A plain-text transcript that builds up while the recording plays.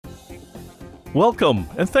Welcome,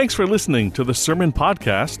 and thanks for listening to the Sermon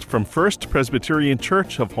Podcast from First Presbyterian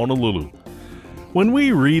Church of Honolulu. When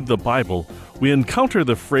we read the Bible, we encounter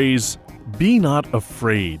the phrase, "Be not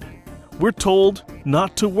afraid." We're told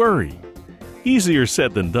not to worry. Easier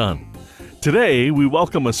said than done. Today, we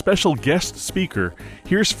welcome a special guest speaker.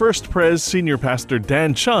 Here's First Pres Senior Pastor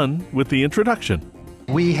Dan Chun with the introduction.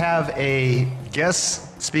 We have a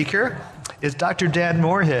guest speaker. It's Dr. Dan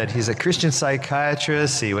Moorhead. He's a Christian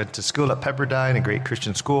psychiatrist. He went to school at Pepperdine, a great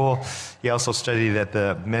Christian school. He also studied at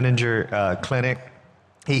the Menninger Clinic.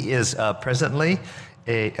 He is presently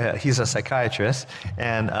he's a psychiatrist,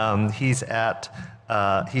 and he's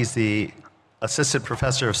the assistant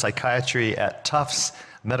professor of psychiatry at Tufts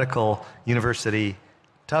University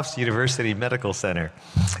Medical Center,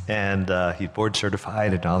 and he's board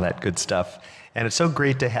certified and all that good stuff. And it's so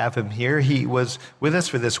great to have him here. He was with us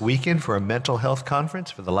for this weekend for a mental health conference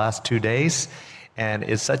for the last 2 days, and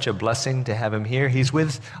it's such a blessing to have him here. He's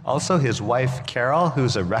with also his wife, Carol,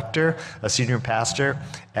 who's a rector, a senior pastor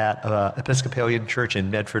at Episcopalian Church in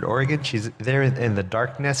Medford, Oregon. She's there in the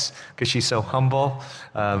darkness because she's so humble.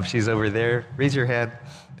 She's over there. Raise your hand.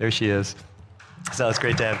 There she is. So it's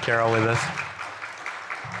great to have Carol with us.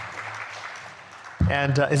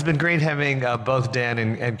 And it's been great having both Dan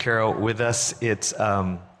and Carol with us. He's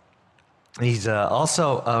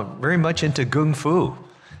also very much into Kung Fu,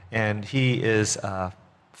 and he is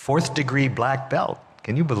fourth degree black belt.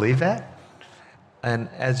 Can you believe that? And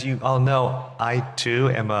as you all know, I too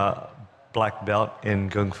am a black belt in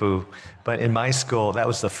Kung Fu, but in my school, that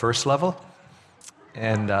was the first level,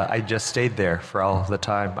 and I just stayed there for all the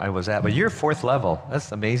time I was at. But you're fourth level.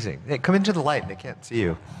 That's amazing. Hey, come into the light. They can't see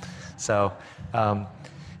you. So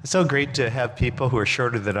it's so great to have people who are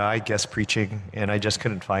shorter than I guest preaching, and I just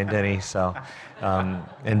couldn't find any. So,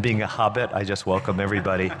 and being a hobbit, I just welcome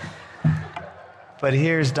everybody. But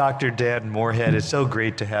here's Dr. Dan Moorhead. It's so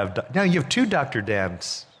great to have. Now you have two Dr.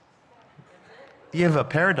 Dans. You have a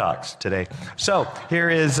paradox today. So here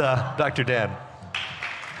is Dr. Dan.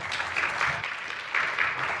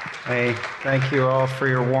 Hey, thank you all for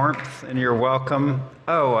your warmth and your welcome.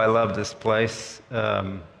 Oh, I love this place.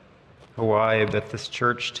 Hawaii, but this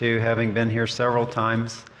church too, having been here several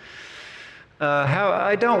times.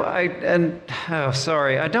 I don't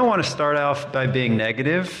want to start off by being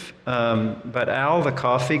negative, but Al, the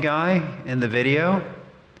coffee guy in the video,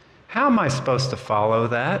 how am I supposed to follow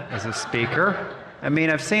that as a speaker? I mean,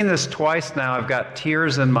 I've seen this twice now. I've got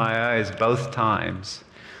tears in my eyes both times.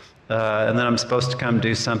 And then I'm supposed to come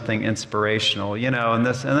do something inspirational, and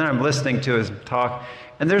then I'm listening to his talk.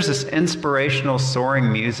 And there's this inspirational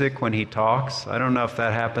soaring music when he talks. I don't know if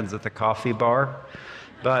that happens at the coffee bar,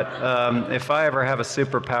 but if I ever have a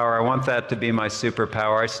superpower, I want that to be my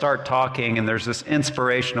superpower. I start talking and there's this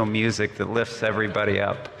inspirational music that lifts everybody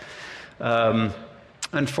up.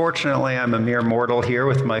 Unfortunately, I'm a mere mortal here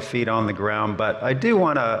with my feet on the ground, but I do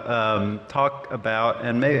want to talk about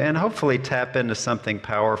and hopefully tap into something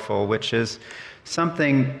powerful, which is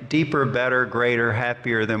something deeper, better, greater,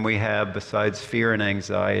 happier than we have besides fear and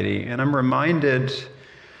anxiety. And I'm reminded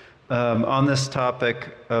on this topic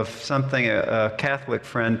of something a Catholic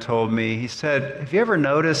friend told me. He said, have you ever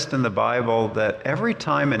noticed in the Bible that every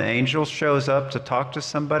time an angel shows up to talk to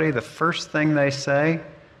somebody, the first thing they say,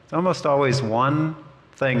 it's almost always one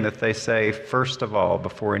thing that they say first of all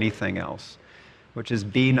before anything else, which is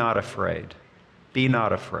be not afraid. Be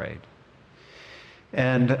not afraid.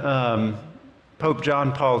 And Pope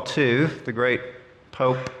John Paul II, the great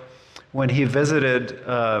Pope, when he visited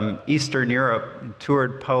Eastern Europe and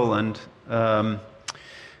toured Poland and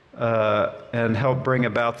helped bring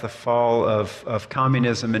about the fall of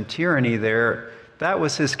communism and tyranny there, that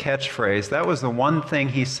was his catchphrase. That was the one thing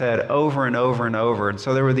he said over and over and over. And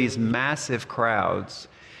so there were these massive crowds,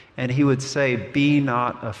 and he would say, be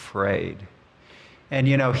not afraid. And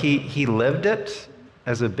he lived it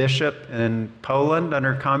as a bishop in Poland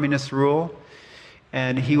under communist rule.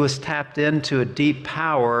 And he was tapped into a deep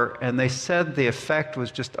power, and they said the effect was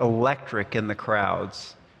just electric in the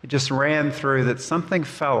crowds. It just ran through that something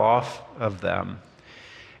fell off of them,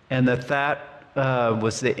 and that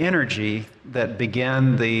was the energy that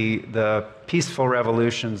began the peaceful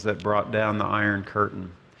revolutions that brought down the Iron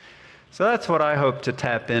Curtain. So that's what I hope to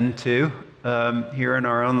tap into here in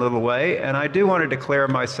our own little way. And I do want to declare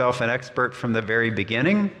myself an expert from the very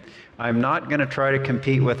beginning. I'm not going to try to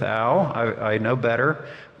compete with Al. I know better.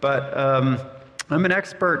 But I'm an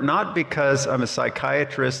expert not because I'm a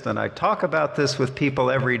psychiatrist and I talk about this with people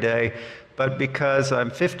every day, but because I'm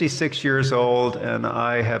 56 years old and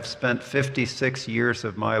I have spent 56 years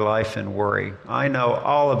of my life in worry. I know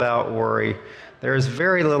all about worry. There is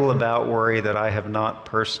very little about worry that I have not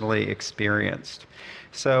personally experienced.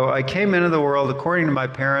 So I came into the world, according to my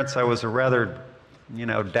parents, I was a rather,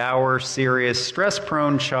 dour, serious,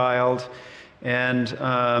 stress-prone child. And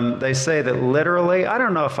they say that literally, I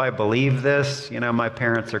don't know if I believe this, my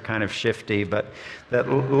parents are kind of shifty, but that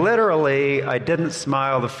literally I didn't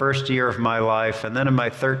smile the first year of my life, and then in my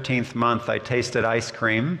 13th month I tasted ice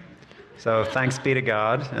cream. So thanks be to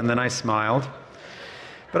God, and then I smiled.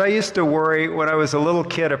 But I used to worry when I was a little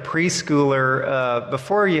kid, a preschooler,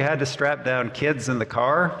 before you had to strap down kids in the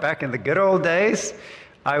car, back in the good old days,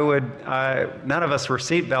 none of us were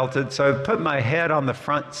seat belted, so I'd put my head on the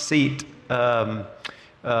front seat where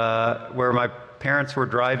my parents were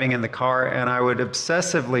driving in the car, and I would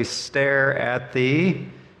obsessively stare at the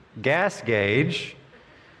gas gauge,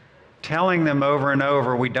 telling them over and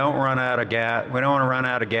over, we don't want to run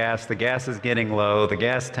out of gas, the gas is getting low, the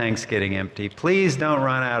gas tank's getting empty, please don't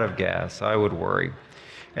run out of gas. I would worry.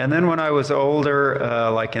 And then when I was older,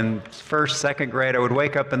 like in first, second grade, I would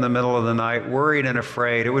wake up in the middle of the night, worried and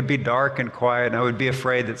afraid. It would be dark and quiet, and I would be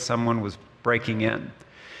afraid that someone was breaking in.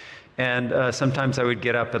 And sometimes I would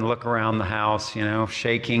get up and look around the house,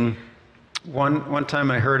 shaking. One time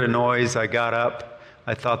I heard a noise, I got up.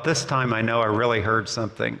 I thought, this time I know I really heard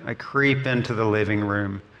something. I creep into the living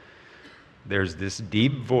room. There's this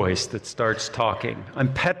deep voice that starts talking.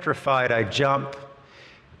 I'm petrified, I jump.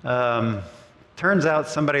 Turns out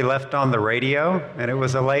somebody left on the radio, and it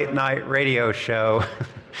was a late night radio show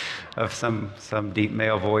of some deep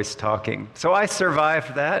male voice talking. So I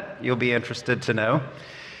survived that, you'll be interested to know.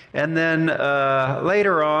 And then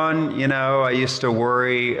later on, I used to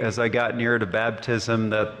worry as I got near to baptism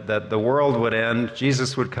that the world would end,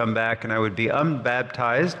 Jesus would come back, and I would be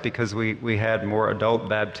unbaptized because we had more adult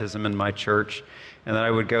baptism in my church, and that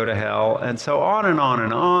I would go to hell. And so on and on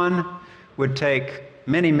and on. Would take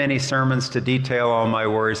many, many sermons to detail all my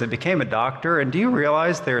worries. I became a doctor, and do you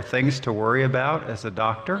realize there are things to worry about as a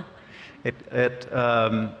doctor?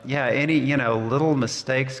 Any little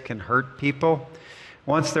mistakes can hurt people.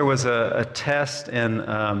 Once there was a test in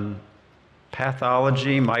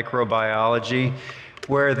pathology, microbiology,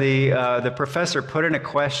 where the professor put in a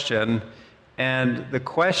question, and the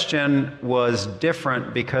question was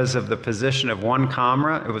different because of the position of one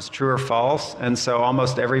comma. It was true or false, and so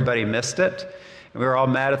almost everybody missed it. And we were all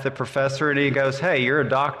mad at the professor, and he goes, hey, you're a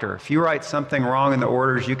doctor. If you write something wrong in the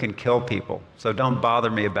orders, you can kill people, so don't bother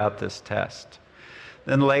me about this test.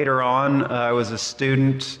 Then later on, I was a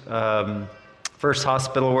student, first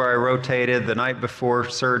hospital where I rotated the night before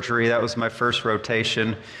surgery. That was my first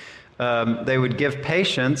rotation. They would give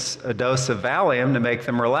patients a dose of Valium to make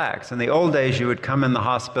them relax. In the old days, you would come in the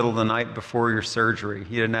hospital the night before your surgery.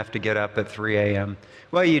 You didn't have to get up at 3 a.m.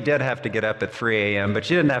 Well, you did have to get up at 3 a.m., but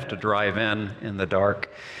you didn't have to drive in the dark.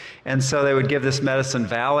 And so they would give this medicine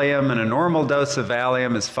Valium, and a normal dose of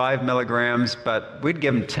Valium is 5 milligrams, but we'd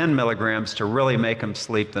give them 10 milligrams to really make them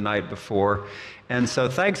sleep the night before. And so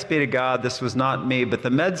thanks be to God, this was not me, but the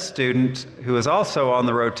med student who was also on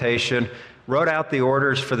the rotation wrote out the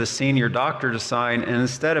orders for the senior doctor to sign, and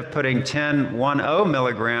instead of putting 10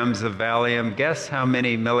 milligrams of Valium, guess how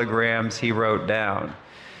many milligrams he wrote down?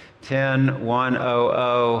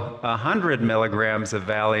 100 milligrams of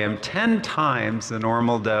Valium, 10 times the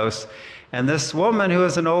normal dose. And this woman, who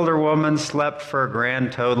was an older woman, slept for a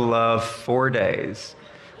grand total of 4 days.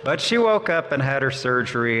 But she woke up and had her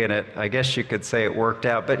surgery, and I guess you could say it worked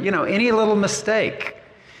out. But any little mistake,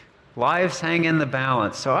 lives hang in the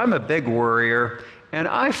balance. So I'm a big worrier, and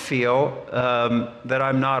I feel that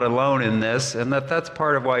I'm not alone in this, and that's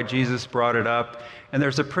part of why Jesus brought it up. And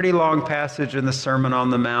there's a pretty long passage in the Sermon on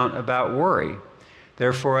the Mount about worry.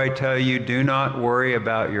 Therefore I tell you, do not worry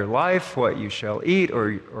about your life, what you shall eat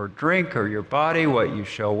or drink, or your body, what you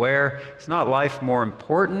shall wear. Is not life more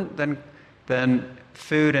important than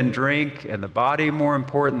food and drink, and the body more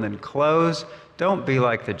important than clothes? Don't be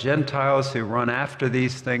like the Gentiles who run after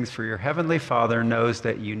these things, for your heavenly Father knows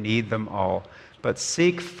that you need them all. But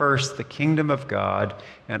seek first the kingdom of God,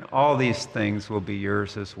 and all these things will be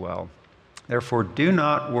yours as well. Therefore, do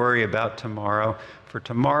not worry about tomorrow, for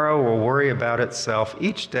tomorrow will worry about itself.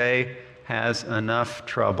 Each day has enough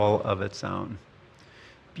trouble of its own.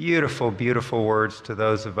 Beautiful, beautiful words to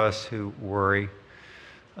those of us who worry.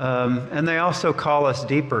 And they also call us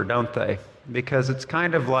deeper, don't they? Because it's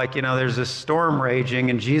kind of like, there's a storm raging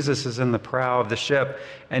and Jesus is in the prow of the ship.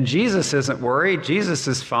 And Jesus isn't worried. Jesus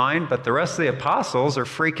is fine, but the rest of the apostles are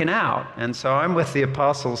freaking out. And so I'm with the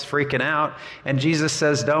apostles freaking out. And Jesus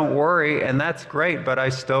says, don't worry. And that's great, but I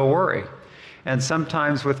still worry. And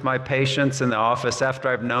sometimes with my patients in the office, after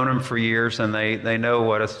I've known them for years and they know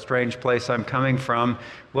what a strange place I'm coming from,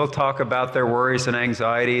 we'll talk about their worries and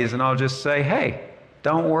anxieties, and I'll just say, hey,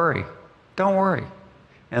 don't worry, don't worry.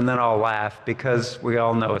 And then I'll laugh because we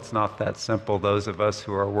all know it's not that simple, those of us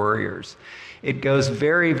who are worriers. It goes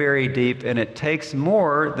very, very deep, and it takes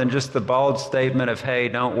more than just the bald statement of, hey,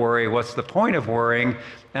 don't worry, what's the point of worrying?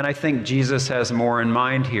 And I think Jesus has more in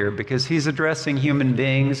mind here because he's addressing human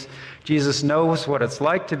beings. Jesus knows what it's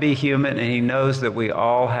like to be human, and he knows that we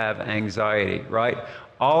all have anxiety, right?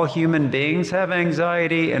 All human beings have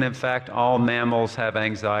anxiety, and in fact, all mammals have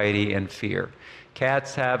anxiety and fear.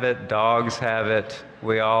 Cats have it, dogs have it,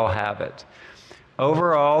 we all have it.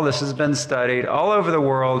 Overall, this has been studied all over the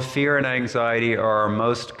world. Fear and anxiety are our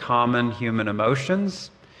most common human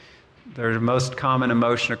emotions. They're the most common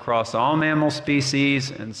emotion across all mammal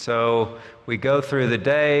species, and so we go through the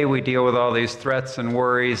day, we deal with all these threats and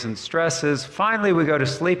worries and stresses. Finally, we go to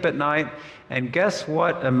sleep at night, and guess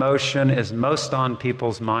what emotion is most on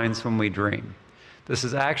people's minds when we dream? This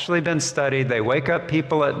has actually been studied. They wake up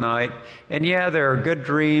people at night, and yeah, there are good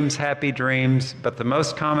dreams, happy dreams, but the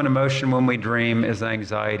most common emotion when we dream is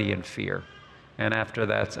anxiety and fear, and after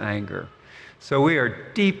that's anger. So we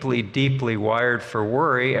are deeply, deeply wired for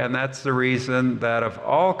worry, and that's the reason that of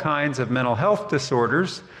all kinds of mental health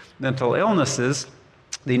disorders, mental illnesses,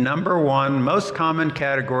 the number one most common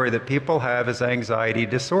category that people have is anxiety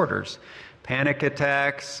disorders. Panic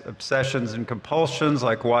attacks, obsessions and compulsions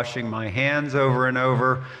like washing my hands over and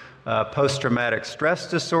over, post-traumatic stress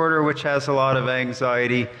disorder, which has a lot of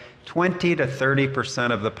anxiety. 20 to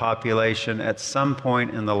 30% of the population at some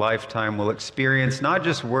point in the lifetime will experience not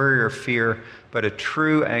just worry or fear, but a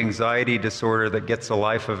true anxiety disorder that gets a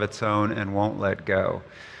life of its own and won't let go.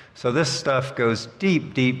 So this stuff goes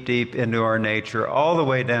deep, deep, deep into our nature, all the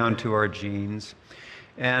way down to our genes.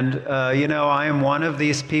 And, I am one of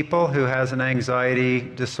these people who has an anxiety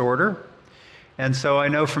disorder. And so I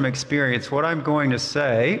know from experience what I'm going to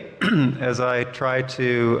say as I try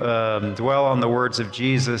to dwell on the words of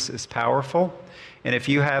Jesus is powerful. And if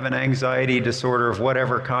you have an anxiety disorder of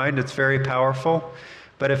whatever kind, it's very powerful.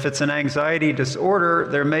 But if it's an anxiety disorder,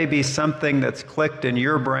 there may be something that's clicked in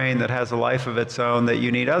your brain that has a life of its own that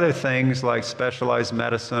you need other things like specialized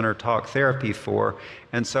medicine or talk therapy for.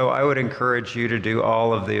 And so I would encourage you to do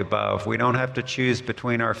all of the above. We don't have to choose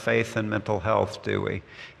between our faith and mental health, do we?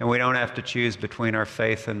 And we don't have to choose between our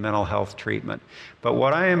faith and mental health treatment. But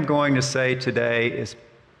what I am going to say today is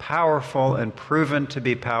powerful and proven to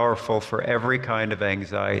be powerful for every kind of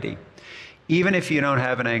anxiety. Even if you don't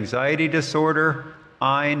have an anxiety disorder,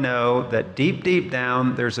 I know that deep, deep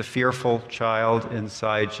down, there's a fearful child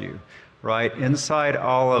inside you, right? Inside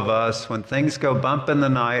all of us, when things go bump in the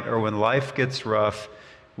night or when life gets rough,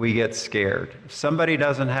 we get scared. If somebody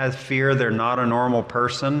doesn't have fear, they're not a normal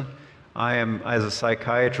person. As a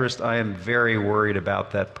psychiatrist, I am very worried about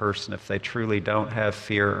that person if they truly don't have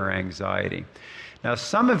fear or anxiety. Now,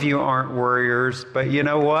 some of you aren't worriers, but you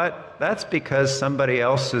know what? That's because somebody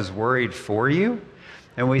else is worried for you.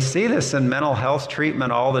 And we see this in mental health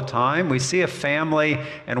treatment all the time. We see a family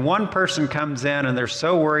and one person comes in and they're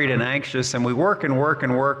so worried and anxious, and we work and work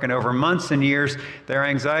and work, and over months and years their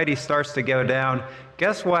anxiety starts to go down.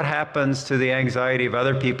 Guess what happens to the anxiety of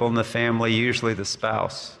other people in the family, usually the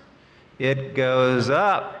spouse? It goes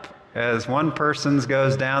up. As one person's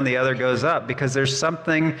goes down, the other goes up, because there's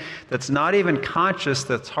something that's not even conscious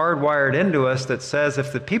that's hardwired into us that says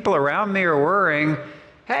if the people around me are worrying,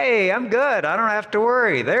 hey, I'm good. I don't have to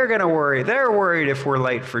worry. They're going to worry. They're worried if we're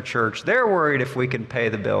late for church. They're worried if we can pay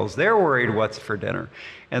the bills. They're worried what's for dinner.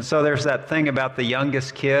 And so there's that thing about the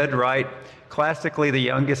youngest kid, right? Classically, the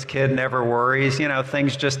youngest kid never worries.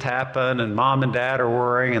 Things just happen, and mom and dad are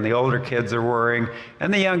worrying, and the older kids are worrying,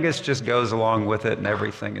 and the youngest just goes along with it, and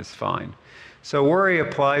everything is fine. So worry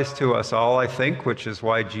applies to us all, I think, which is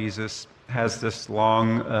why Jesus has this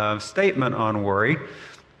long statement on worry.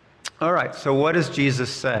 All right, so what is Jesus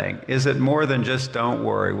saying? Is it more than just don't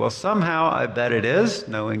worry? Well, somehow I bet it is,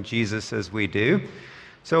 knowing Jesus as we do.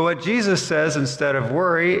 So what Jesus says instead of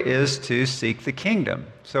worry is to seek the kingdom.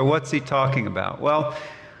 So what's he talking about? Well,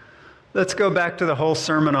 let's go back to the whole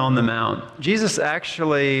Sermon on the Mount. Jesus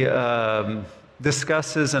actually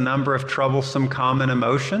discusses a number of troublesome common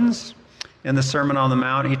emotions. In the Sermon on the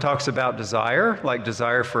Mount, he talks about desire, like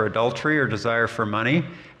desire for adultery or desire for money.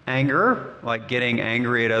 Anger, like getting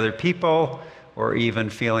angry at other people or even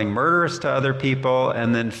feeling murderous to other people,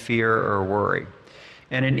 and then fear or worry.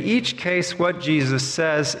 And in each case, what Jesus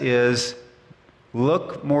says is,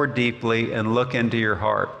 look more deeply and look into your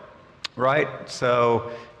heart, right?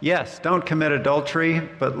 So yes, don't commit adultery,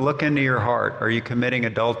 but look into your heart. Are you committing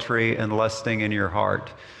adultery and lusting in your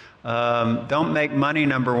heart? Don't make money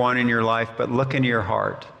number one in your life, but look into your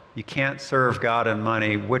heart. You can't serve God and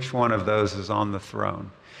money. Which one of those is on the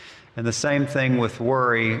throne? And the same thing with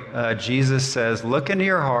worry. Jesus says, look into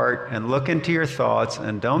your heart and look into your thoughts,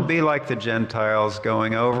 and don't be like the Gentiles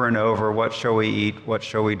going over and over, what shall we eat, what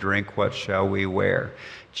shall we drink, what shall we wear?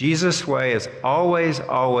 Jesus' way is always,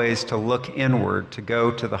 always to look inward, to go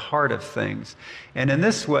to the heart of things. And in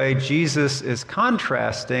this way, Jesus is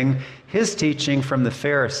contrasting his teaching from the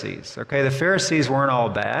Pharisees. Okay, the Pharisees weren't all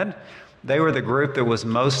bad. They were the group that was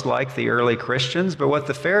most like the early Christians. But what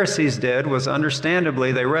the Pharisees did was,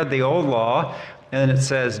 understandably, they read the old law, and it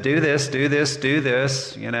says, do this, do this, do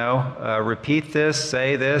this, repeat this,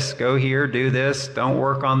 say this, go here, do this, don't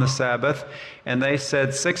work on the Sabbath. And they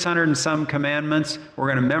said 600 and some commandments, we're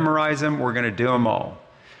going to memorize them, we're going to do them all.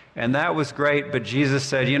 And that was great, but Jesus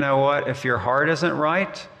said, you know what, if your heart isn't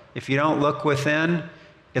right, if you don't look within,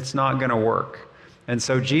 it's not going to work. And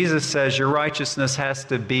so Jesus says your righteousness has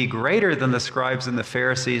to be greater than the scribes and the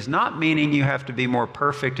Pharisees, not meaning you have to be more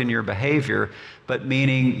perfect in your behavior, but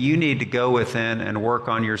meaning you need to go within and work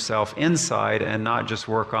on yourself inside and not just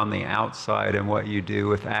work on the outside and what you do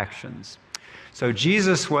with actions. So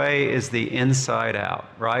Jesus' way is the inside out,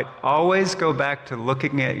 right? Always go back to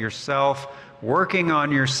looking at yourself, working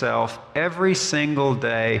on yourself every single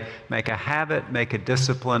day. Make a habit, make a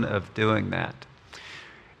discipline of doing that.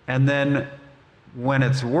 And then when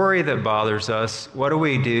it's worry that bothers us, what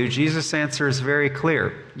do? Jesus' answer is very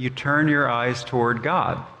clear. You turn your eyes toward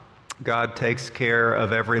God. God takes care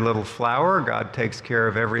of every little flower. God takes care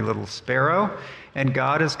of every little sparrow. And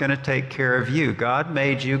God is going to take care of you. God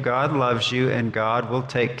made you, God loves you, and God will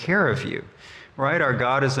take care of you. Right? Our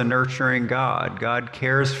God is a nurturing God. God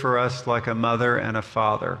cares for us like a mother and a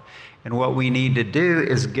father. And what we need to do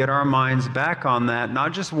is get our minds back on that,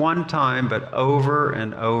 not just one time, but over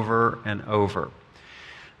and over and over.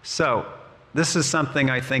 So, this is something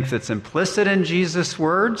I think that's implicit in Jesus'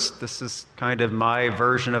 words. This is kind of my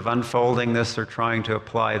version of unfolding this or trying to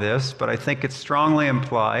apply this, but I think it's strongly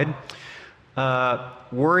implied.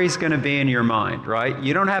 Worry's going to be in your mind, right?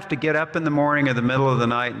 You don't have to get up in the morning or the middle of the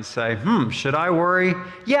night and say, should I worry?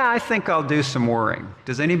 Yeah, I think I'll do some worrying.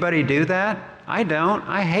 Does anybody do that? I don't.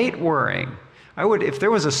 I hate worrying. I would, if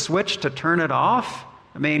there was a switch to turn it off,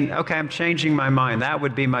 okay, I'm changing my mind. That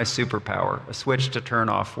would be my superpower, a switch to turn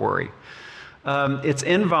off worry. It's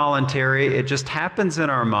involuntary. It just happens in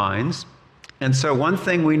our minds. And so one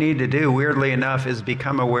thing we need to do, weirdly enough, is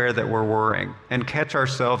become aware that we're worrying and catch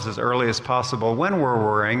ourselves as early as possible when we're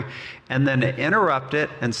worrying, and then interrupt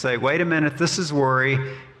it and say, wait a minute, this is worry,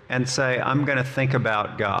 and say, I'm going to think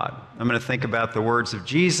about God. I'm going to think about the words of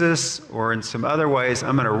Jesus, or in some other ways,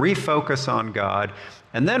 I'm going to refocus on God.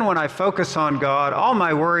 And then when I focus on God, all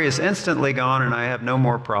my worry is instantly gone and I have no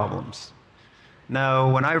more problems. No,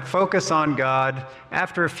 when I focus on God,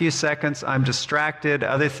 after a few seconds, I'm distracted,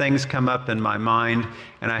 other things come up in my mind,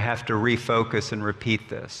 and I have to refocus and repeat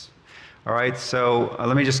this. All right, so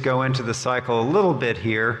let me just go into the cycle a little bit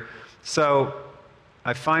here. So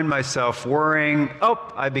I find myself worrying.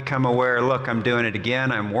 I become aware, look, I'm doing it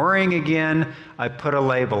again. I'm worrying again. I put a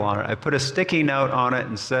label on it. I put a sticky note on it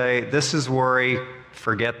and say, this is worry,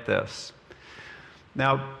 forget this.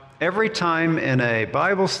 Now, every time in a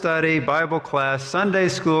Bible study, Bible class, Sunday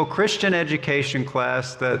school, Christian education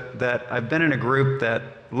class that I've been in a group that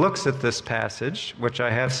looks at this passage, which I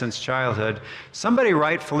have since childhood, somebody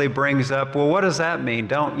rightfully brings up, well, what does that mean?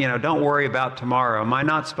 Don't worry about tomorrow. Am I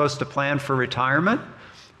not supposed to plan for retirement?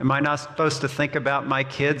 Am I not supposed to think about my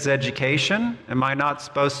kids' education? Am I not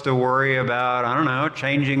supposed to worry about,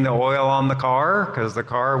 changing the oil on the car because the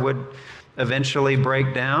car would eventually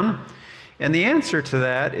break down? And the answer to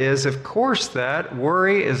that is, of course, that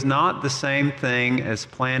worry is not the same thing as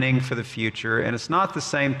planning for the future, and it's not the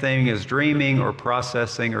same thing as dreaming or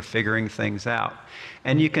processing or figuring things out.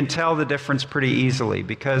 And you can tell the difference pretty easily,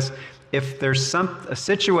 because if there's a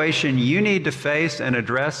situation you need to face and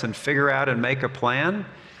address and figure out and make a plan,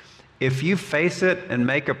 if you face it and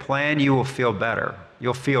make a plan, you will feel better.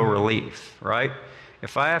 You'll feel relief, right?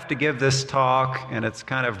 If I have to give this talk and it's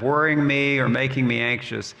kind of worrying me or making me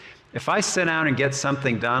anxious, if I sit down and get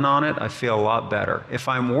something done on it, I feel a lot better. If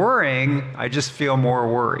I'm worrying, I just feel more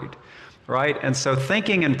worried, right? And so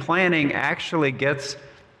thinking and planning actually gets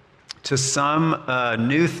to some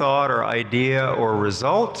new thought or idea or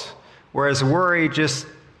result, whereas worry just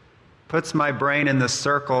puts my brain in this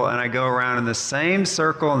circle and I go around in the same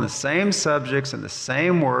circle and the same subjects and the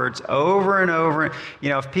same words over and over.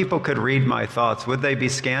 If people could read my thoughts, would they be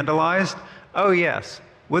scandalized? Oh, yes.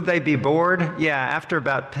 Would they be bored? Yeah, after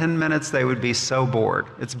about 10 minutes, they would be so bored.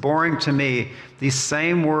 It's boring to me. These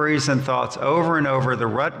same worries and thoughts over and over. The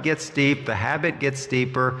rut gets deep, the habit gets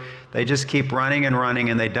deeper. They just keep running and running,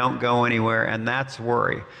 and they don't go anywhere, and that's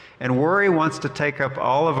worry. And worry wants to take up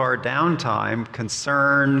all of our downtime,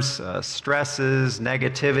 concerns, stresses,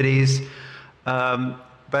 negativities.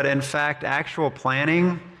 But in fact, actual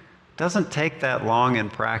planning doesn't take that long in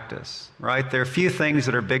practice, right? There are a few things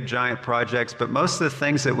that are big, giant projects, but most of the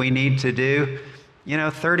things that we need to do,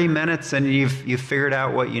 30 minutes and you've figured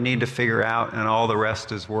out what you need to figure out, and all the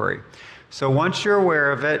rest is worry. So once you're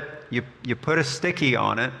aware of it, you put a sticky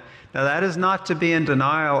on it. Now, that is not to be in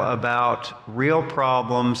denial about real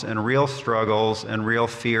problems and real struggles and real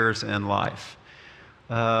fears in life.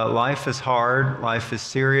 Life is hard, life is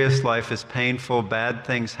serious, life is painful, bad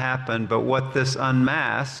things happen, but what this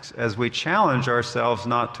unmasks as we challenge ourselves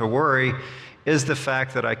not to worry is the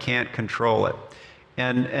fact that I can't control it.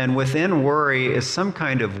 And within worry is some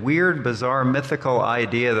kind of weird, bizarre, mythical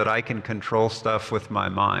idea that I can control stuff with my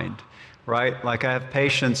mind, right? Like I have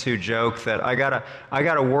patients who joke that I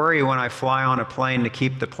gotta worry when I fly on a plane to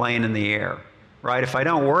keep the plane in the air. Right? If I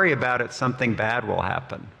don't worry about it, something bad will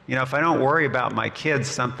happen. If I don't worry about my kids,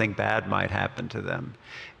 something bad might happen to them.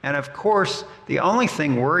 And of course, the only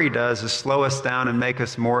thing worry does is slow us down and make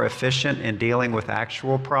us more efficient in dealing with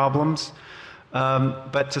actual problems.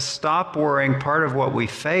 But to stop worrying, part of what we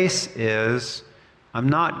face is, I'm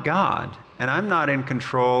not God, and I'm not in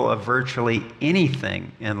control of virtually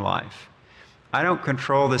anything in life. I don't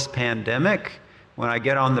control this pandemic. When I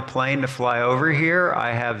get on the plane to fly over here,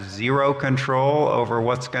 I have zero control over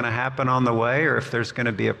what's going to happen on the way or if there's going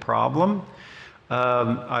to be a problem.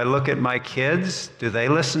 I look at my kids. Do they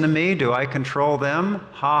listen to me? Do I control them?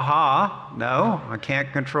 Ha ha. No, I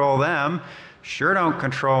can't control them. Sure don't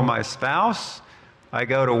control my spouse. I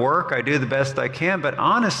go to work. I do the best I can. But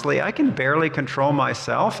honestly, I can barely control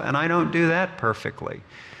myself, and I don't do that perfectly.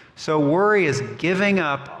 So worry is giving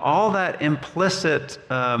up all that implicit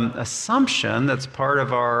assumption that's part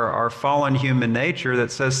of our fallen human nature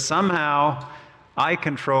that says somehow I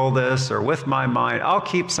control this, or with my mind, I'll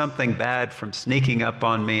keep something bad from sneaking up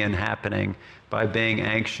on me and happening by being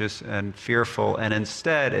anxious and fearful. And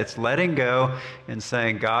instead, it's letting go and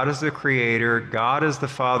saying, God is the creator, God is the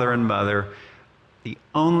father and mother. The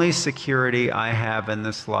only security I have in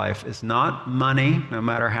this life is not money, no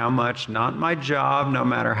matter how much, not my job, no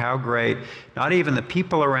matter how great, not even the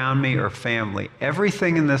people around me or family.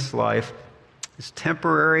 Everything in this life is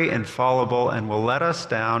temporary and fallible and will let us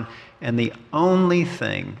down. And the only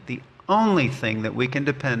thing that we can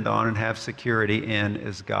depend on and have security in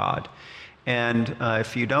is God. And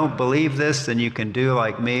if you don't believe this, then you can do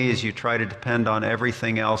like me, as you try to depend on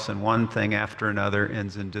everything else, and one thing after another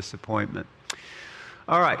ends in disappointment.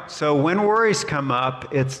 All right, so when worries come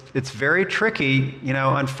up, it's very tricky.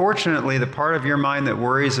 Unfortunately, the part of your mind that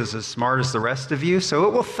worries is as smart as the rest of you, so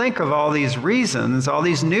it will think of all these reasons, all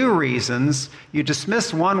these new reasons. You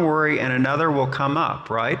dismiss one worry and another will come up,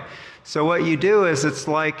 right? So what you do is it's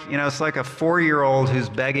like a 4-year-old who's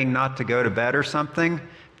begging not to go to bed or something.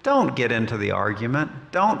 Don't get into the argument.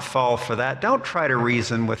 Don't fall for that. Don't try to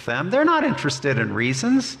reason with them. They're not interested in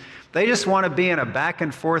reasons. They just want to be in a back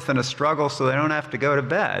and forth and a struggle so they don't have to go to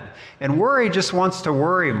bed. And worry just wants to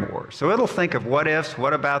worry more. So it'll think of what ifs,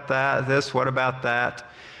 what about that, this, what about that.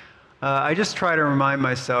 I just try to remind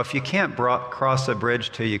myself, you can't cross a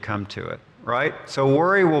bridge till you come to it, right? So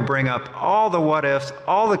worry will bring up all the what ifs,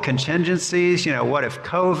 all the contingencies. What if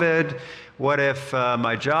COVID? What if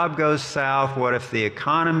my job goes south? What if the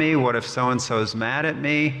economy? What if so-and-so's mad at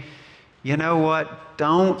me? You know what?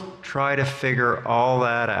 Don't try to figure all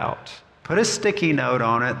that out. Put a sticky note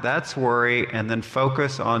on it. That's worry. And then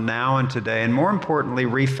focus on now and today. And more importantly,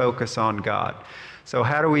 refocus on God. So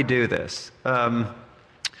how do we do this?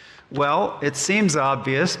 Well, it seems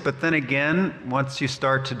obvious, but then again, once you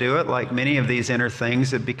start to do it, like many of these inner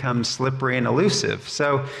things, it becomes slippery and elusive.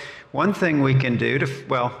 So one thing we can do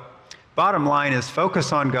bottom line is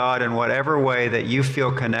focus on God in whatever way that you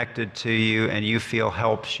feel connected to you and you feel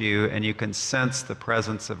helps you and you can sense the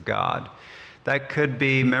presence of God. That could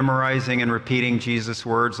be memorizing and repeating Jesus'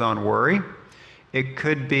 words on worry. It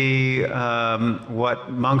could be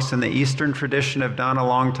what monks in the Eastern tradition have done a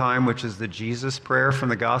long time, which is the Jesus prayer from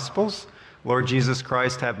the Gospels. Lord Jesus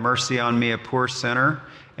Christ, have mercy on me, a poor sinner.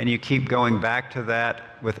 And you keep going back to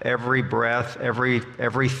that with every breath,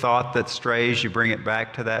 every thought that strays, you bring it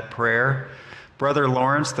back to that prayer. Brother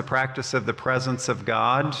Lawrence, the practice of the presence of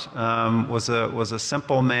God, was a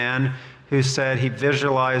simple man who said he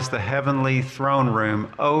visualized the heavenly throne room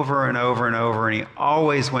over and over and over, and he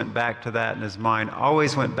always went back to that in his mind,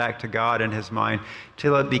 always went back to God in his mind,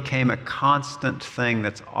 till it became a constant thing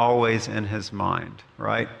that's always in his mind,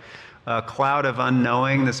 right? Cloud of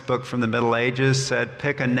Unknowing, this book from the Middle Ages, said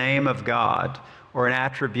pick a name of God or an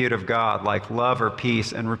attribute of God like love or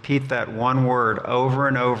peace and repeat that one word over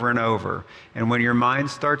and over and over. And when your mind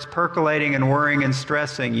starts percolating and worrying and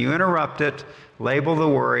stressing, you interrupt it, label the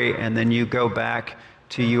worry, and then you go back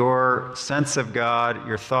to your sense of God,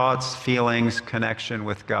 your thoughts, feelings, connection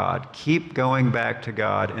with God. Keep going back to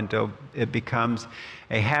God until it becomes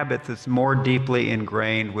a habit that's more deeply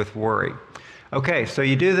ingrained with worry. Okay, so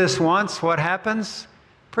you do this once, what happens?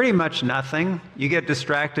 Pretty much nothing. You get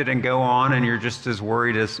distracted and go on, and you're just as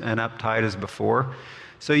worried and uptight as before.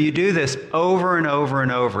 So you do this over and over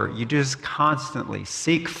and over. You just constantly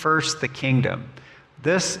seek first the kingdom.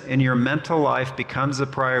 This in your mental life becomes a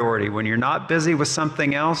priority. When you're not busy with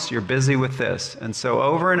something else, you're busy with this. And so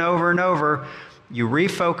over and over and over, you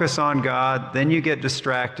refocus on God, then you get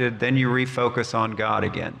distracted, then you refocus on God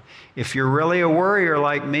again. If you're really a worrier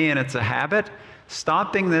like me and it's a habit,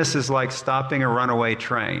 stopping this is like stopping a runaway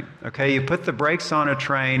train. Okay, you put the brakes on a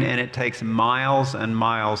train and it takes miles and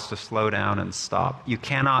miles to slow down and stop. You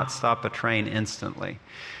cannot stop a train instantly.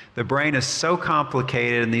 The brain is so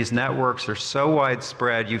complicated and these networks are so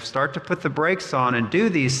widespread, you start to put the brakes on and do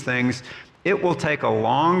these things, it will take a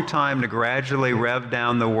long time to gradually rev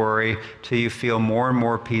down the worry till you feel more and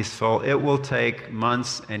more peaceful. It will take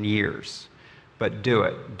months and years. But do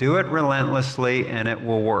it. Do it relentlessly and it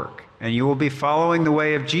will work. And you will be following the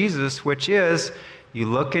way of Jesus, which is you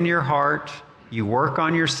look in your heart, you work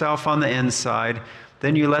on yourself on the inside,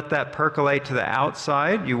 then you let that percolate to the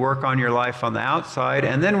outside, you work on your life on the outside,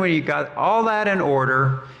 and then when you got all that in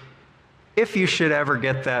order, if you should ever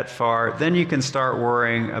get that far, then you can start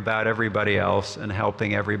worrying about everybody else and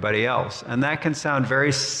helping everybody else. And that can sound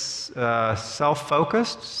very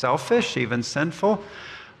self-focused, selfish, even sinful.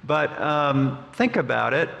 But think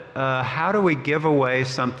about it. How do we give away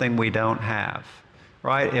something we don't have?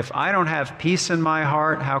 Right? If I don't have peace in my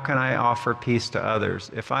heart, how can I offer peace to others?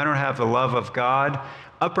 If I don't have the love of God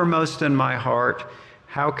uppermost in my heart,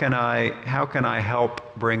 how can I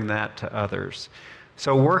help bring that to others?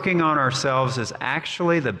 So working on ourselves is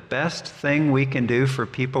actually the best thing we can do for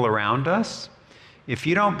people around us. If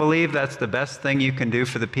you don't believe that's the best thing you can do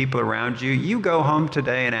for the people around you, you go home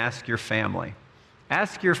today and ask your family.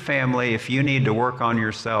 Ask your family if you need to work on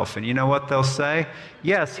yourself. And you know what they'll say?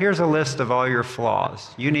 Yes, here's a list of all your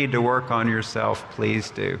flaws. You need to work on yourself, please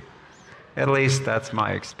do. At least that's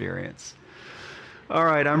my experience. All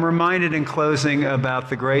right, I'm reminded in closing about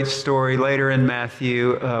the great story later in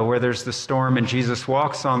Matthew where there's the storm and Jesus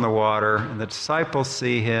walks on the water and the disciples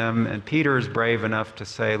see him and Peter is brave enough to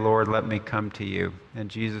say, Lord, let me come to you. And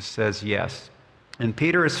Jesus says yes. And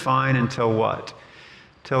Peter is fine until what?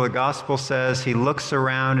 Till the gospel says he looks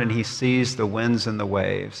around and he sees the winds and the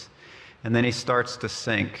waves. And then he starts to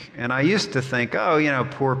sink. And I used to think, oh,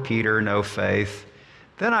 poor Peter, no faith.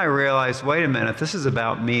 Then I realized, wait a minute, this is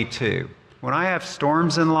about me too. When I have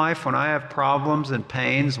storms in life, when I have problems and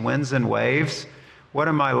pains, winds and waves, what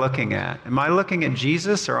am I looking at? Am I looking at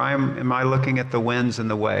Jesus or am I looking at the winds and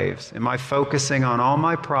the waves? Am I focusing on all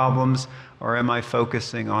my problems or am I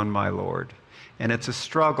focusing on my Lord? And it's a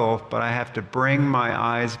struggle, but I have to bring my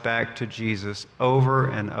eyes back to Jesus over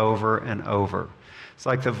and over and over. It's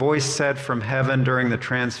like the voice said from heaven during the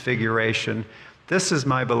transfiguration, this is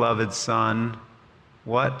my beloved Son.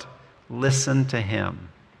 What? Listen to him.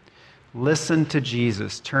 Listen to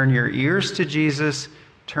Jesus. Turn your ears to Jesus.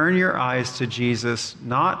 Turn your eyes to Jesus.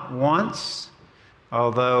 Not once,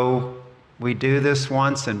 although we do this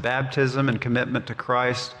once in baptism and commitment to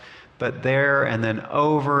Christ, but there and then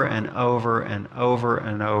over and over and over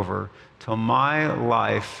and over till my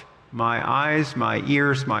life, my eyes, my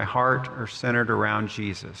ears, my heart are centered around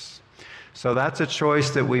Jesus. So that's a choice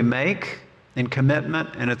that we make in commitment,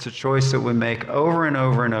 and it's a choice that we make over and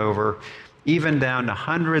over and over, even down to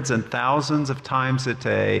hundreds and thousands of times a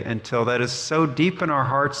day, until that is so deep in our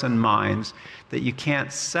hearts and minds that you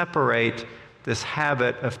can't separate this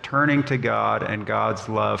habit of turning to God and God's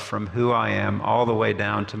love from who I am all the way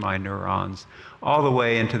down to my neurons, all the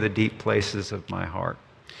way into the deep places of my heart.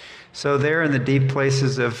 So there in the deep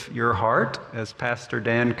places of your heart, as Pastor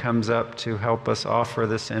Dan comes up to help us offer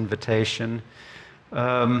this invitation,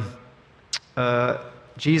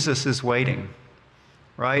 Jesus is waiting.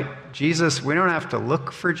 right? Jesus, we don't have to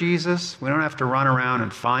look for Jesus. We don't have to run around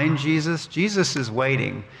and find Jesus. Jesus is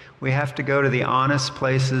waiting. We have to go to the honest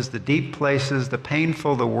places, the deep places, the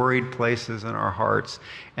painful, the worried places in our hearts.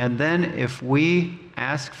 And then if we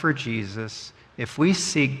ask for Jesus, if we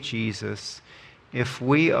seek Jesus, if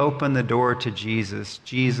we open the door to Jesus,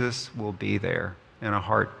 Jesus will be there in a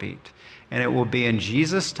heartbeat. And it will be in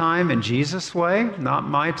Jesus' time, in Jesus' way, not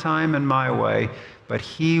my time and my way, but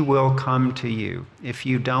he will come to you. If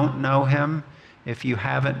you don't know him, if you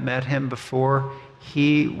haven't met him before,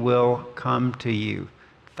 he will come to you.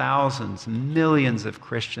 Thousands, millions of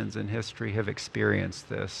Christians in history have experienced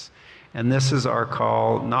this. And this is our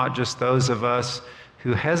call, not just those of us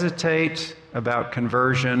who hesitate about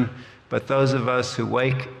conversion, but those of us who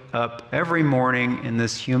wake up every morning in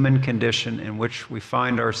this human condition in which we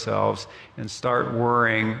find ourselves and start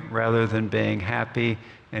worrying rather than being happy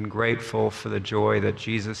and grateful for the joy that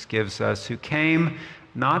Jesus gives us, who came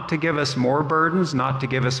not to give us more burdens, not to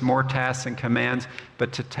give us more tasks and commands,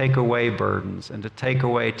 but to take away burdens and to take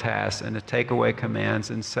away tasks and to take away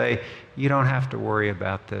commands and say, you don't have to worry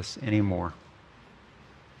about this anymore.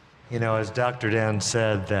 You know, as Dr. Dan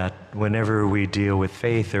said, that whenever we deal with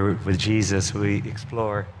faith or with Jesus, we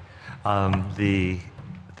explore the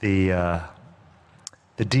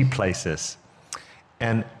deep places.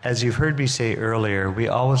 And as you've heard me say earlier, we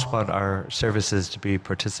always want our services to be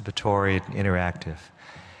participatory and interactive.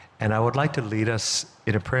 And I would like to lead us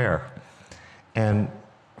in a prayer. And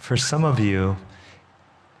for some of you,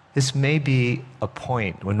 this may be a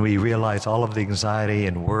point when we realize all of the anxiety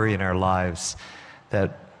and worry in our lives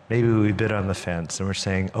that maybe we've been on the fence and we're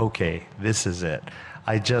saying, okay, this is it.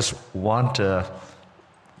 I just want to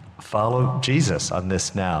follow Jesus on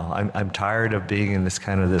this now. I'm tired of being in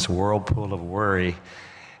this whirlpool of worry.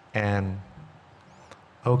 And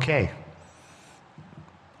okay,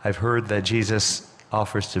 I've heard that Jesus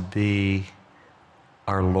offers to be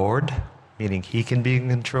our Lord, meaning he can be in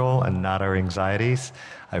control and not our anxieties.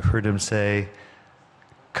 I've heard him say,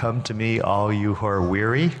 come to me, all you who are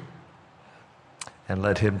weary, and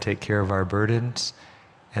let him take care of our burdens,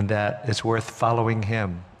 and that it's worth following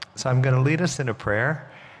him. So I'm going to lead us in a prayer,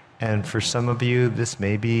 and for some of you, this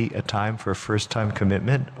may be a time for a first-time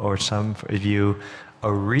commitment, or some of you, a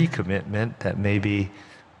recommitment that maybe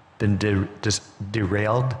been just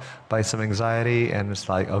derailed by some anxiety, and it's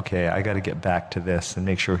like, okay, I got to get back to this and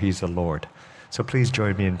make sure he's the Lord. So please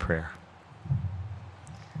join me in prayer.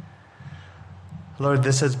 Lord,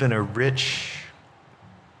 this has been a rich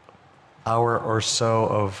hour or so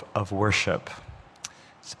of worship.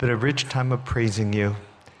 It's been a rich time of praising you.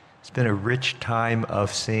 It's been a rich time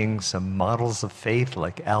of seeing some models of faith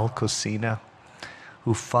like Al Cosina,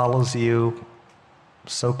 who follows you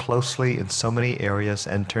so closely in so many areas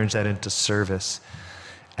and turns that into service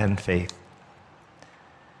and faith.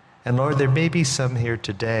 And Lord, there may be some here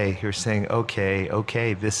today who are saying,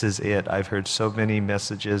 okay, this is it. I've heard so many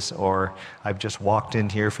messages, or I've just walked in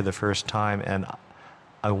here for the first time, and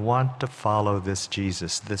I want to follow this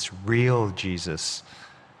Jesus, this real Jesus.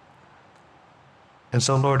 And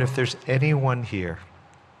so, Lord, if there's anyone here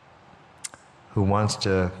who wants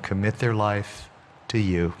to commit their life to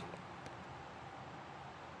you,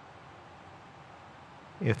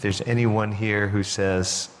 if there's anyone here who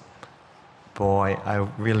says, boy, I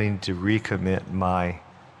really need to recommit my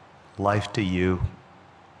life to you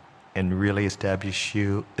and really establish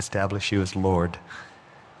you as Lord,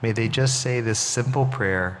 may they just say this simple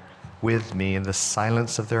prayer with me in the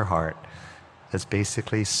silence of their heart. That's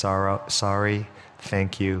basically sorry,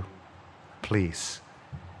 thank you, please.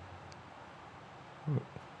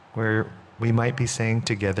 Where we might be saying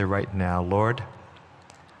together right now, Lord,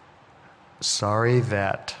 sorry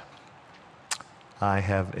that I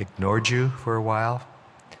have ignored you for a while.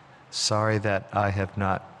 Sorry that I have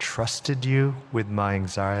not trusted you with my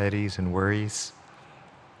anxieties and worries.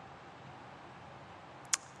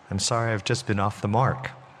 I'm sorry I've just been off the mark.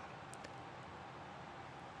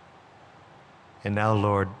 And now,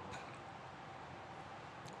 Lord,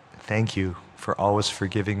 thank you for always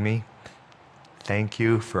forgiving me. Thank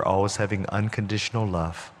you for always having unconditional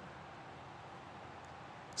love.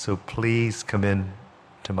 So please come in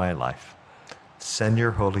to my life. Send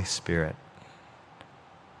your Holy Spirit.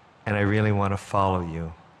 And I really want to follow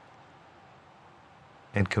you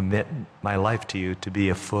and commit my life to you to be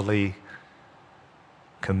a fully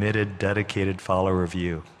committed, dedicated follower of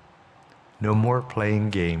you. No more playing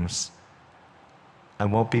games. I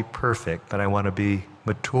won't be perfect, but I want to be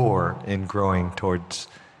mature in growing towards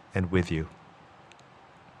and with you.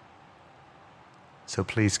 So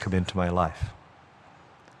please come into my life.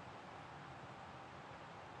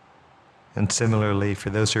 And similarly, for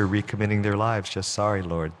those who are recommitting their lives, just sorry,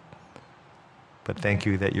 Lord. But thank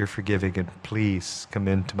you that you're forgiving, and please come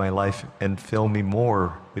into my life and fill me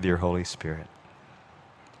more with your Holy Spirit.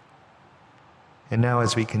 And now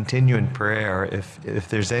as we continue in prayer, if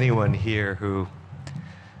there's anyone here who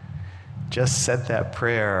just said that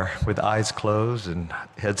prayer with eyes closed and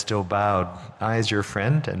head still bowed, I as your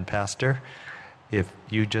friend and pastor, if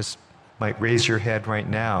you just might raise your head right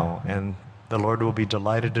now, and the Lord will be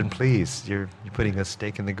delighted and pleased. You're putting a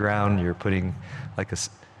stake in the ground, you're putting like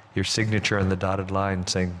your signature on the dotted line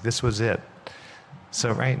saying, this was it.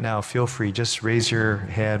 So right now, feel free, just raise your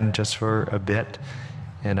hand just for a bit,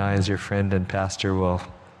 and I as your friend and pastor will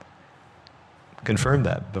confirm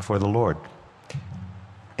that before the Lord.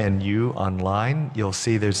 And you online, you'll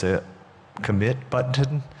see there's a commit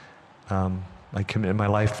button. I commit my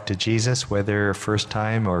life to Jesus, whether first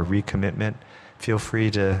time or recommitment. Feel free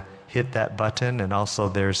to hit that button. And also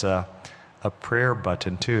there's a prayer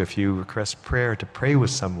button too, if you request prayer to pray with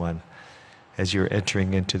someone as you're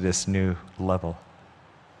entering into this new level.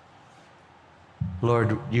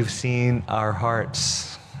 Lord, you've seen our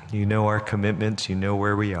hearts. You know our commitments. You know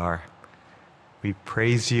where we are. We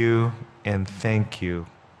praise you and thank you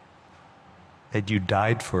that you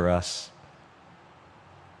died for us.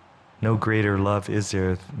 No greater love is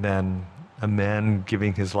there than a man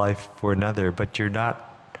giving his life for another, but you're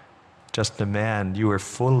not just a man. You are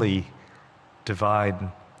fully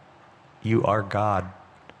divine. You are God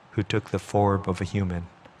who took the form of a human.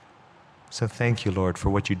 So thank you, Lord, for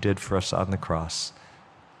what you did for us on the cross.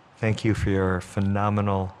 Thank you for your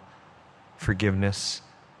phenomenal forgiveness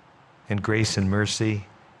and grace and mercy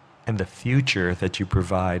and the future that you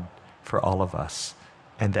provide for all of us,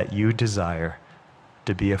 and that you desire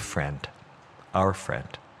to be a friend, our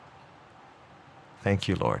friend. Thank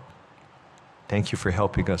you, Lord. Thank you for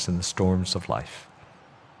helping us in the storms of life.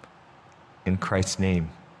 In Christ's name,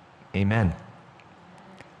 amen.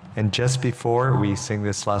 And just before we sing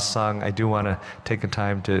this last song, I do want to take a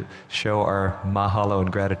time to show our mahalo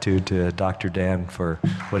and gratitude to Dr. Dan for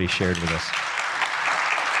what he shared with us.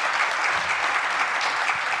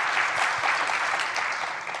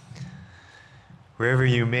 Wherever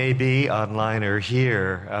you may be, online or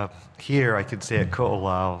here, I could say at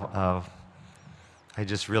Ko'olau, I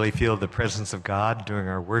just really feel the presence of God during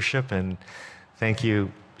our worship, and thank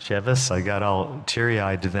you, Shevis. I got all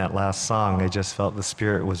teary-eyed to that last song. I just felt the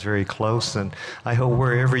Spirit was very close, and I hope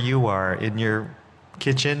wherever you are, in your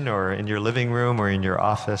kitchen or in your living room or in your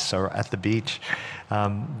office or at the beach,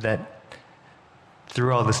 that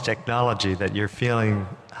through all this technology that you're feeling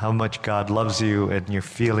how much God loves you and you're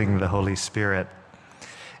feeling the Holy Spirit.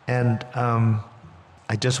 And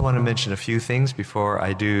I just want to mention a few things before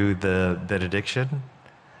I do the benediction.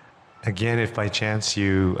 Again, if by chance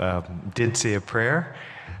you did say a prayer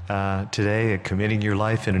today, committing your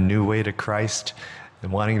life in a new way to Christ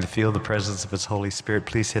and wanting to feel the presence of His Holy Spirit,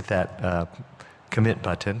 please hit that commit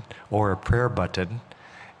button or a prayer button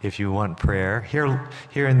if you want prayer.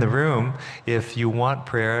 Here in the room, if you want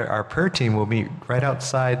prayer, our prayer team will meet right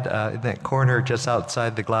outside in that corner just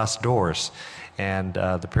outside the glass doors. And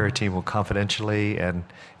the prayer team will confidentially and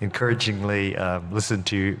encouragingly listen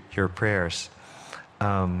to your prayers.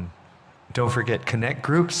 Don't forget Connect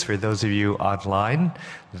groups for those of you online,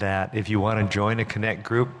 that if you want to join a Connect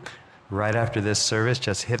group right after this service,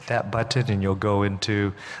 just hit that button and you'll go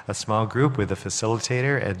into a small group with a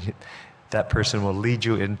facilitator, and that person will lead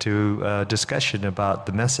you into a discussion about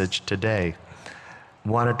the message today.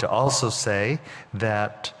 Wanted to also say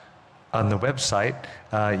that on the website,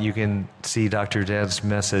 you can see Dr. Dan's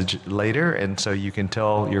message later, and so you can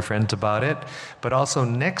tell your friends about it. But also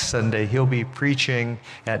next Sunday, he'll be preaching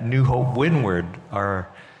at New Hope Windward, our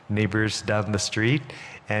neighbors down the street,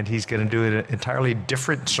 and he's going to do an entirely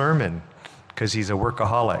different sermon because he's a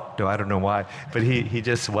workaholic. No, I don't know why, but he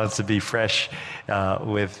just wants to be fresh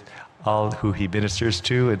with all who he ministers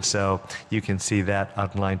to, and so you can see that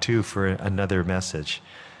online too for another message.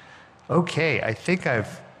 Okay, I think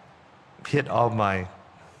I've hit all my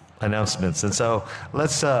announcements. And so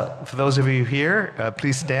let's, for those of you here,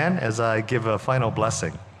 please stand as I give a final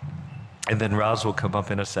blessing. And then Roz will come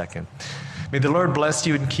up in a second. May the Lord bless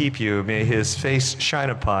you and keep you. May His face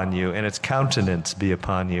shine upon you and its countenance be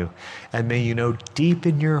upon you. And may you know deep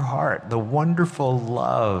in your heart the wonderful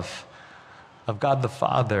love of God the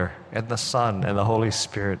Father and the Son and the Holy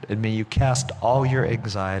Spirit. And may you cast all your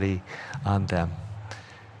anxiety on them.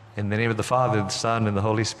 In the name of the Father, the Son, and the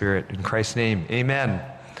Holy Spirit, in Christ's name, amen.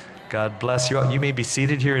 God bless you all. You may be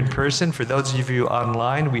seated here in person. For those of you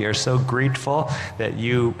online, we are so grateful that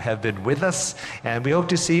you have been with us, and we hope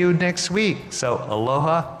to see you next week. So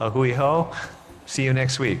aloha, ahui ho, See you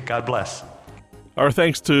next week. God bless. Our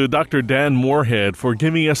thanks to Dr. Dan Moorhead for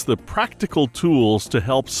giving us the practical tools to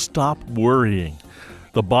help stop worrying.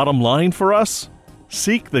 The bottom line for us?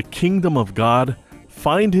 Seek the kingdom of God,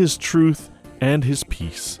 find His truth and His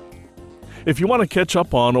peace. If you want to catch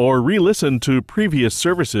up on or re-listen to previous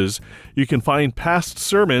services, you can find past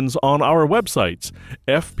sermons on our websites,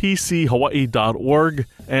 fpchawaii.org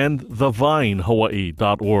and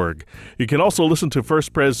thevinehawaii.org. You can also listen to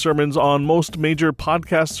First Pres sermons on most major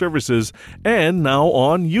podcast services and now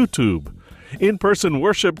on YouTube. In-person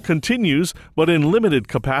worship continues, but in limited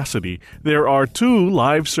capacity. There are 2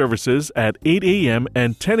 live services at 8 a.m.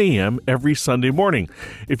 and 10 a.m. every Sunday morning.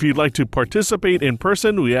 If you'd like to participate in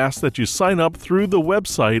person, we ask that you sign up through the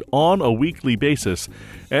website on a weekly basis.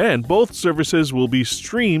 And both services will be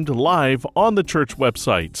streamed live on the church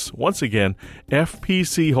websites. Once again,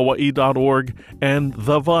 fpchawaii.org and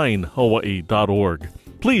thevinehawaii.org.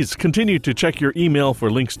 Please continue to check your email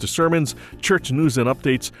for links to sermons, church news and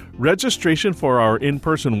updates, registration for our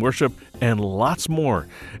in-person worship, and lots more.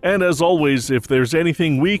 And as always, if there's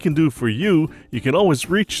anything we can do for you, you can always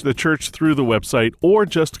reach the church through the website or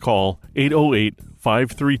just call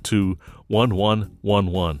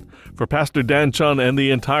 808-532-1111. For Pastor Dan Chun and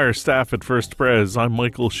the entire staff at First Pres, I'm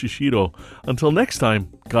Michael Shishido. Until next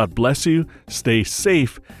time, God bless you, stay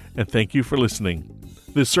safe, and thank you for listening.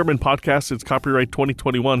 This sermon podcast is copyright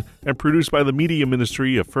 2021 and produced by the Media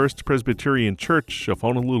Ministry of First Presbyterian Church of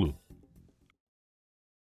Honolulu.